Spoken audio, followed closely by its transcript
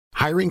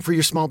Hiring for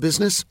your small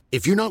business?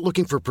 If you're not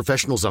looking for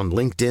professionals on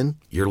LinkedIn,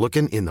 you're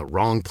looking in the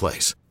wrong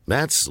place.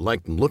 That's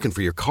like looking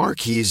for your car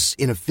keys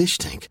in a fish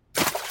tank.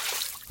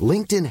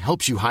 LinkedIn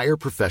helps you hire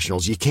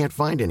professionals you can't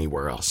find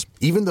anywhere else,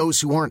 even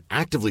those who aren't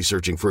actively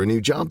searching for a new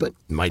job but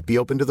might be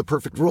open to the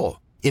perfect role.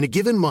 In a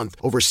given month,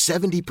 over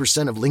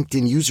 70% of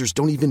LinkedIn users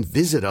don't even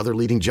visit other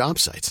leading job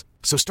sites.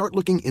 So start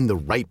looking in the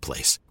right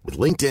place. With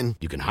LinkedIn,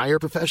 you can hire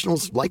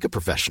professionals like a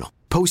professional.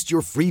 Post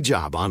your free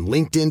job on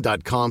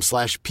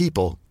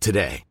linkedin.com/people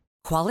today.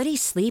 Quality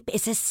sleep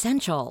is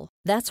essential.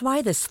 That's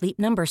why the Sleep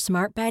Number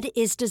Smart Bed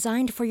is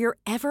designed for your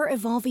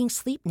ever-evolving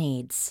sleep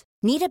needs.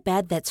 Need a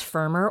bed that's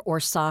firmer or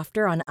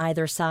softer on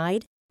either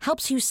side?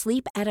 Helps you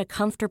sleep at a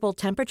comfortable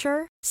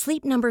temperature?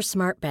 Sleep Number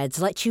Smart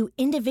Beds let you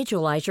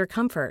individualize your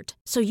comfort,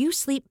 so you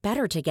sleep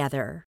better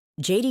together.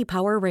 J.D.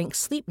 Power ranks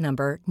Sleep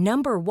Number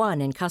number 1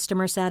 in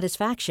customer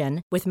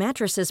satisfaction with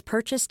mattresses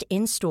purchased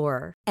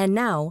in-store. And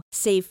now,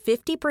 save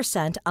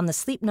 50% on the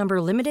Sleep Number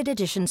Limited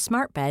Edition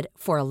Smart Bed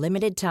for a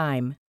limited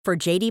time. For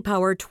J.D.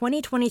 Power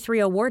 2023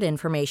 award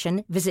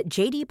information, visit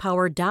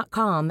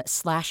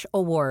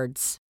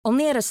jdpower.com/awards.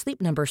 Only at a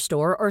Sleep Number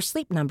store or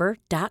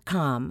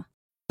sleepnumber.com.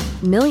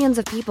 Millions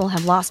of people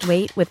have lost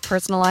weight with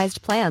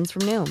personalized plans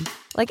from Noom.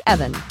 Like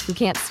Evan, who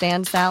can't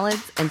stand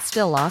salads and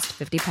still lost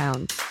 50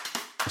 pounds.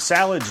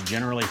 Salads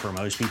generally for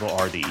most people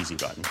are the easy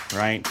button,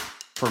 right?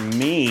 For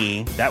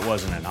me, that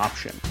wasn't an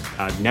option.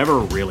 I never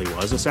really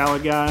was a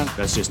salad guy.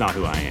 That's just not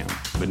who I am.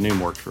 But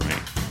Noom worked for me.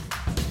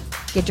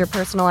 Get your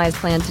personalized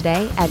plan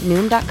today at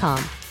Noom.com.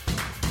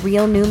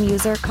 Real Noom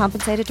user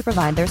compensated to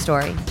provide their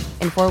story.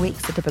 In 4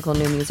 weeks, the typical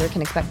Noom user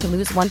can expect to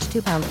lose 1 to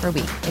 2 pounds per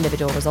week.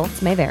 Individual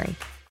results may vary.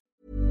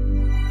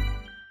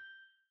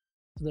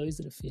 For those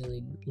that are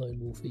feeling lone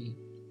wolfy,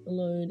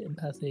 alone,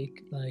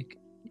 empathic, like,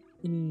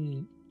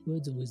 any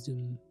words of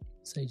wisdom,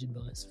 sage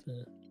advice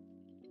for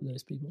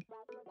those people?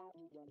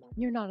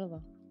 You're not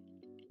alone.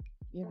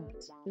 You're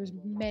not. There's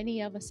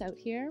many of us out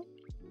here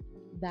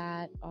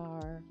that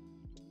are,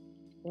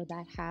 or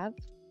that have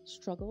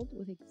struggled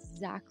with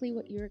exactly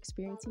what you're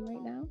experiencing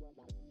right now,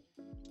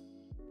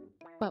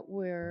 but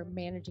we're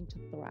managing to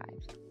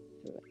thrive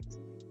through it.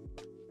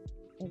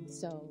 And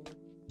so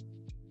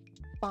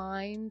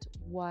find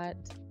what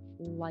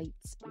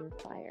lights your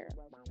fire.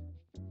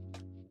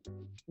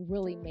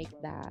 Really make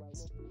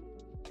that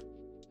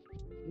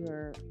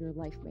your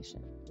life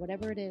mission,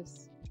 whatever it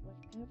is,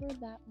 whatever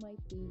that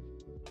might be.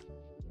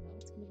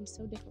 It's going to be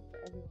so different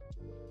for everyone.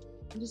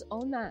 And just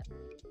own that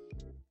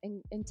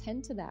and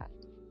tend to that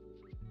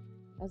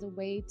as a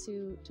way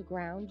to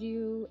ground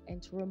you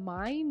and to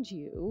remind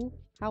you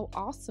how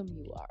awesome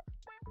you are.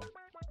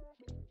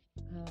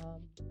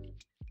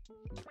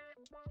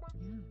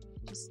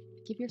 Just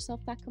give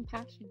yourself that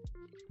compassion.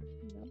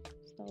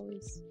 Just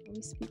always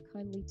speak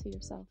kindly to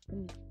yourself,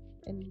 and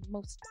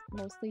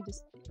mostly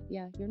just,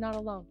 you're not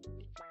alone.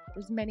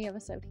 There's many of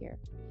us out here.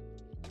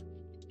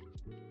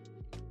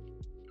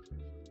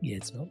 Yeah,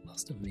 it's not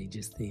lost on me,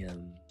 just the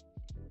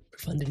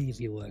profundity of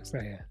your work,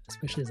 Freya,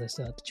 especially as I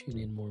start to tune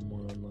in more and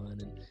more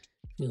online and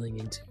feeling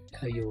into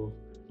how you're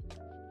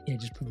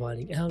just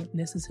providing how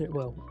necessary.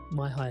 Well,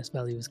 my highest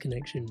value is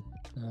connection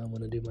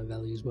when I do my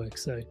values work,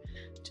 so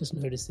just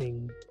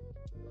noticing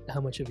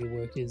how much of your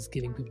work is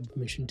giving people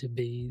permission to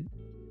be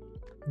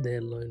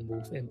their lone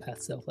wolf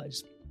empath self, like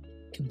just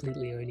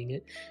completely owning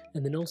it.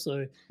 And then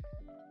also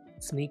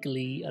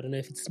sneakily, I don't know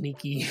if it's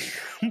sneaky,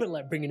 but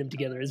like bringing them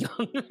together as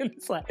well. And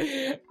it's like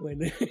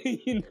when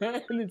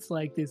and it's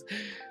like this,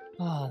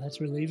 that's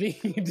relieving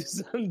to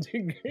some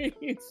degree.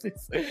 It's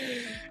this,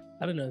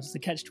 I don't know, it's the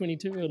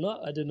catch-22 or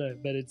not, I don't know,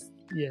 but it's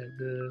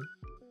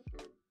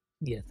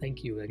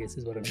thank you, I guess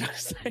is what I'm trying to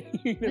say,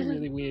 in a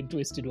really weird,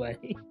 twisted way.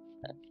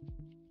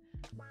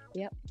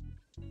 Yep,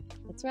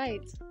 that's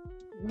right.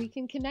 We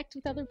can connect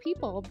with other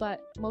people, but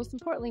most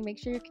importantly, make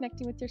sure you're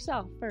connecting with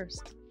yourself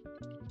first.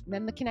 And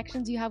then the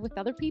connections you have with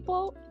other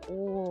people,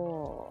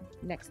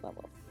 next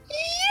level.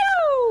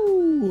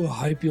 I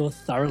hope you're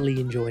thoroughly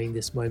enjoying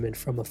this moment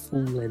from a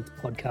full-length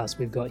podcast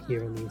we've got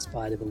here on the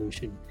Inspired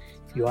Evolution.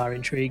 If you are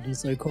intrigued and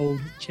so called,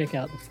 check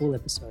out the full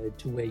episode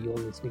to where you're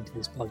listening to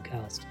this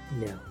podcast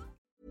now.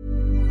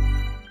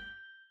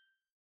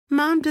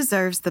 Mom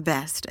deserves the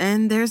best,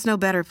 and there's no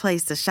better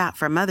place to shop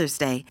for Mother's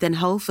Day than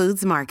Whole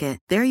Foods Market.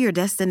 They're your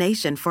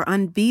destination for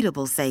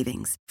unbeatable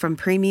savings, from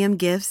premium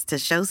gifts to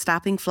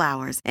show-stopping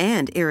flowers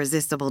and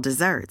irresistible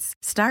desserts.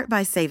 Start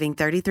by saving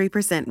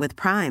 33% with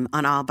Prime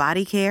on all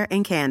body care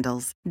and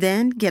candles.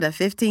 Then get a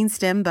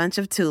 15-stem bunch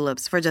of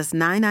tulips for just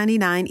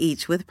 $9.99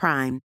 each with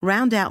Prime.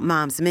 Round out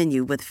Mom's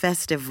menu with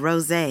festive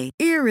rosé,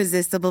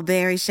 irresistible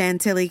berry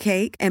chantilly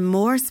cake, and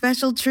more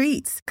special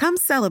treats. Come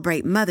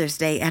celebrate Mother's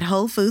Day at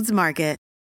Whole Foods Market.